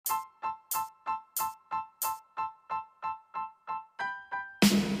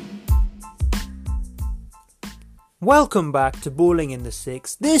Welcome back to Balling in the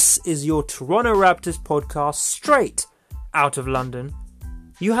Six. This is your Toronto Raptors podcast straight out of London.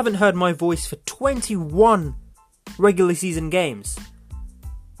 You haven't heard my voice for 21 regular season games.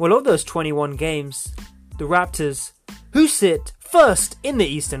 Well, of those 21 games, the Raptors, who sit first in the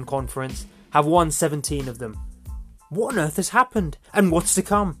Eastern Conference, have won 17 of them. What on earth has happened? And what's to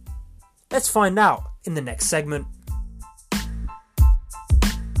come? Let's find out in the next segment.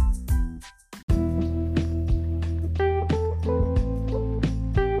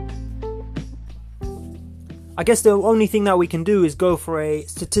 I guess the only thing that we can do is go for a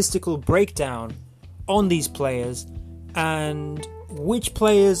statistical breakdown on these players and which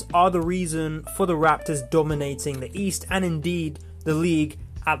players are the reason for the Raptors dominating the East and indeed the league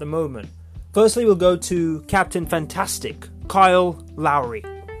at the moment. Firstly, we'll go to Captain Fantastic, Kyle Lowry,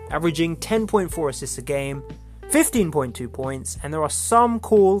 averaging 10.4 assists a game, 15.2 points, and there are some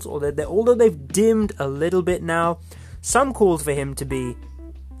calls, although they've dimmed a little bit now, some calls for him to be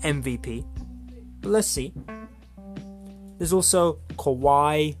MVP. But let's see. There's also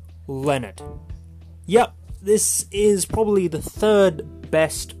Kawhi Leonard. Yep, this is probably the third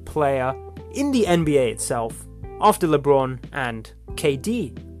best player in the NBA itself, after LeBron and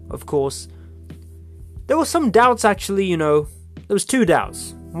KD, of course. There were some doubts actually, there was two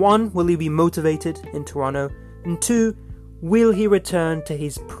doubts. One, will he be motivated in Toronto? And two, will he return to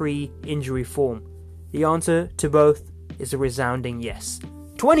his pre-injury form? The answer to both is a resounding yes.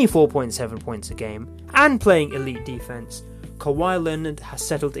 24.7 points a game and playing elite defense, Kawhi Leonard has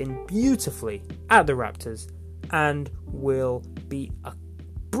settled in beautifully at the Raptors and will be a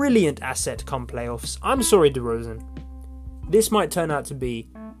brilliant asset come playoffs. I'm sorry, DeRozan. This might turn out to be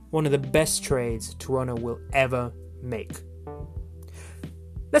one of the best trades Toronto will ever make.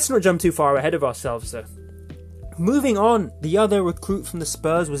 Let's not jump too far ahead of ourselves though. Moving on, the other recruit from the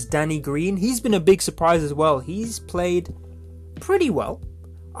Spurs was Danny Green. He's been a big surprise as well. He's played pretty well.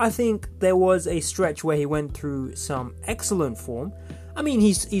 I think there was a stretch where he went through some excellent form. I mean,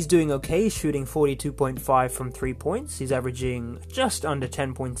 he's doing okay. He's shooting 42.5 from 3 points. He's averaging just under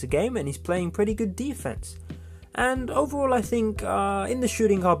 10 points a game, and he's playing pretty good defense. And overall, I think in the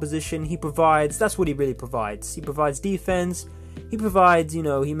shooting guard position, that's what he really provides. He provides defense. He provides,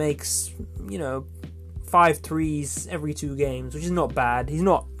 he makes, 5 threes every 2 games, which is not bad. He's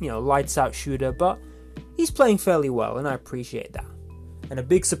not, lights out shooter, but he's playing fairly well, and I appreciate that. And a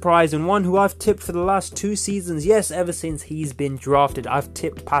big surprise, and one who I've tipped for the last 2 seasons, yes, ever since he's been drafted, I've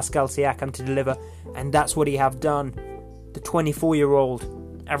tipped Pascal Siakam to deliver, and that's what he have done. The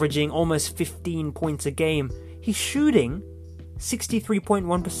 24-year-old, averaging almost 15 points a game. He's shooting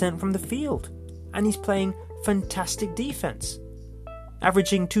 63.1% from the field, and he's playing fantastic defense,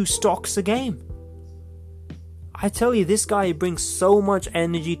 averaging 2 stocks a game. I tell you, this guy brings so much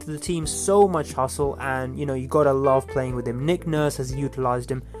energy to the team, so much hustle, and you gotta love playing with him. Nick Nurse has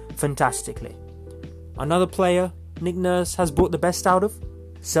utilized him fantastically. Another player Nick Nurse has brought the best out of,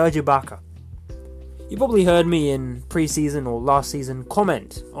 Serge Ibaka. You probably heard me in preseason or last season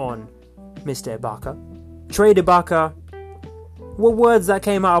comment on Mr. Ibaka. Trade Ibaka were words that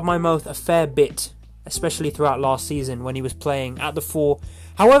came out of my mouth a fair bit, especially throughout last season when he was playing at the 4.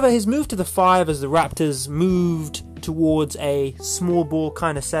 However, his move to the 5 as the Raptors moved towards a small ball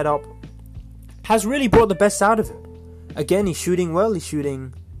kind of setup has really brought the best out of him. Again, he's shooting well. He's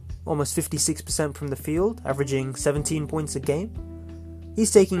shooting almost 56% from the field, averaging 17 points a game.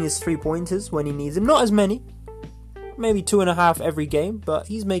 He's taking his 3-pointers when he needs them. Not as many, maybe 2.5 every game, but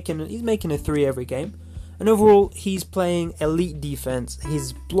he's making a 3 every game. And overall, he's playing elite defense.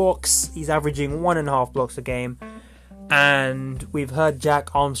 His blocks, he's averaging 1.5 blocks a game. And we've heard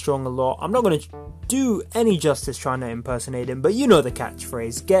Jack Armstrong a lot. I'm not going to do any justice trying to impersonate him, but you know the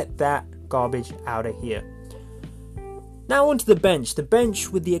catchphrase. Get that garbage out of here. Now onto the bench. The bench,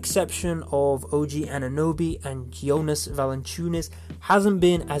 with the exception of OG Anunoby and Jonas Valanciunas, hasn't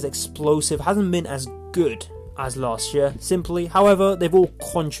been as explosive, hasn't been as good as last year, simply. However, they've all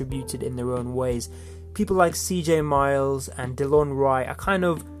contributed in their own ways. People like CJ Miles and Delon Wright are kind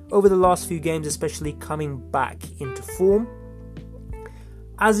of, over the last few games especially, coming back into form,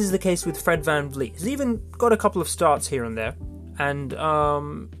 as is the case with Fred VanVleet. He's even got a couple of starts here and there, and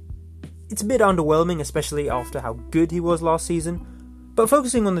it's a bit underwhelming, especially after how good he was last season. But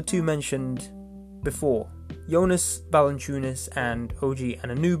focusing on the two mentioned before, Jonas Valanciunas and OG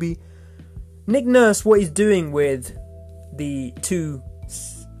Anunoby, Nick Nurse, what he's doing with the two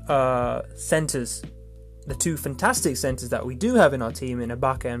centers, the two fantastic centers that we do have in our team in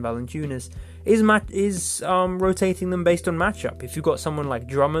Ibaka and Valanciunas, is rotating them based on matchup. If you've got someone like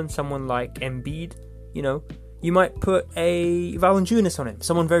Drummond, someone like Embiid, you might put a Valanciunas on him,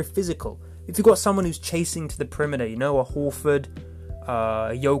 someone very physical. If you've got someone who's chasing to the perimeter, a Horford,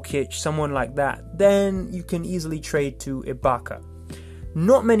 Jokic, someone like that, then you can easily trade to Ibaka.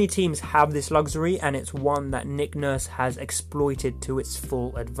 Not many teams have this luxury, and it's one that Nick Nurse has exploited to its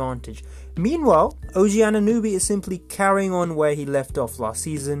full advantage. Meanwhile, OG Anunoby is simply carrying on where he left off last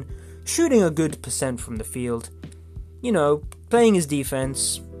season, shooting a good percent from the field, playing his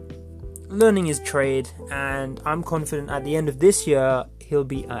defense, learning his trade, and I'm confident at the end of this year he'll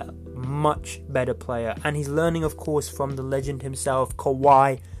be a much better player. And he's learning, of course, from the legend himself,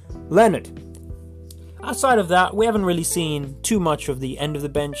 Kawhi Leonard. Outside of that, we haven't really seen too much of the end of the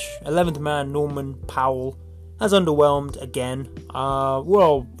bench. 11th man Norman Powell has underwhelmed again. We're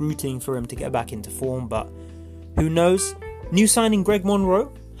all rooting for him to get back into form, but who knows? New signing Greg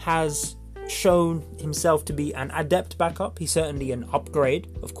Monroe has shown himself to be an adept backup. He's certainly an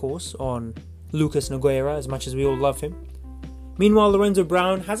upgrade, of course, on Lucas Nogueira, as much as we all love him. Meanwhile, Lorenzo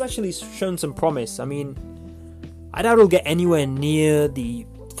Brown has actually shown some promise. I doubt he'll get anywhere near the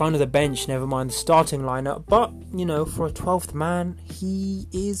front of the bench, never mind the starting lineup, but, for a 12th man, he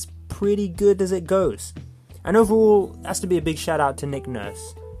is pretty good as it goes. And overall, that's to be a big shout out to Nick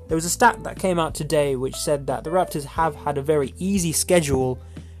Nurse. There was a stat that came out today which said that the Raptors have had a very easy schedule.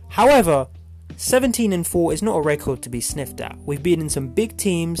 However, 17-4 is not a record to be sniffed at. We've beaten some big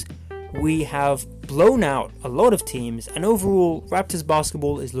teams, we have blown out a lot of teams, and overall, Raptors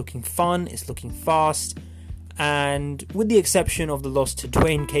basketball is looking fun, it's looking fast, and with the exception of the loss to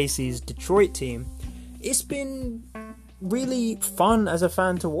Dwayne Casey's Detroit team, it's been really fun as a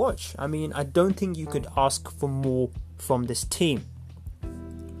fan to watch. I don't think you could ask for more from this team.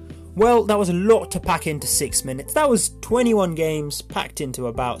 Well, that was a lot to pack into 6 minutes. That was 21 games packed into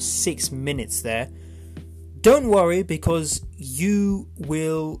about 6 minutes there. Don't worry, because you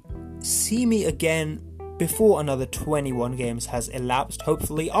will see me again before another 21 games has elapsed.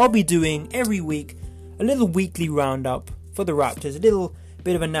 Hopefully, I'll be doing every week a little weekly roundup for the Raptors, a little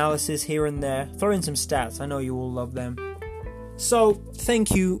bit of analysis here and there, throw in some stats, I know you all love them. So,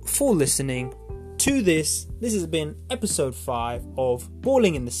 thank you for listening to this. This has been episode 5 of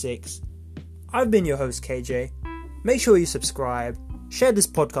Balling in the Six. I've been your host, KJ. Make sure you subscribe, share this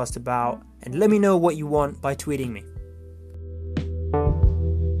podcast about, and let me know what you want by tweeting me.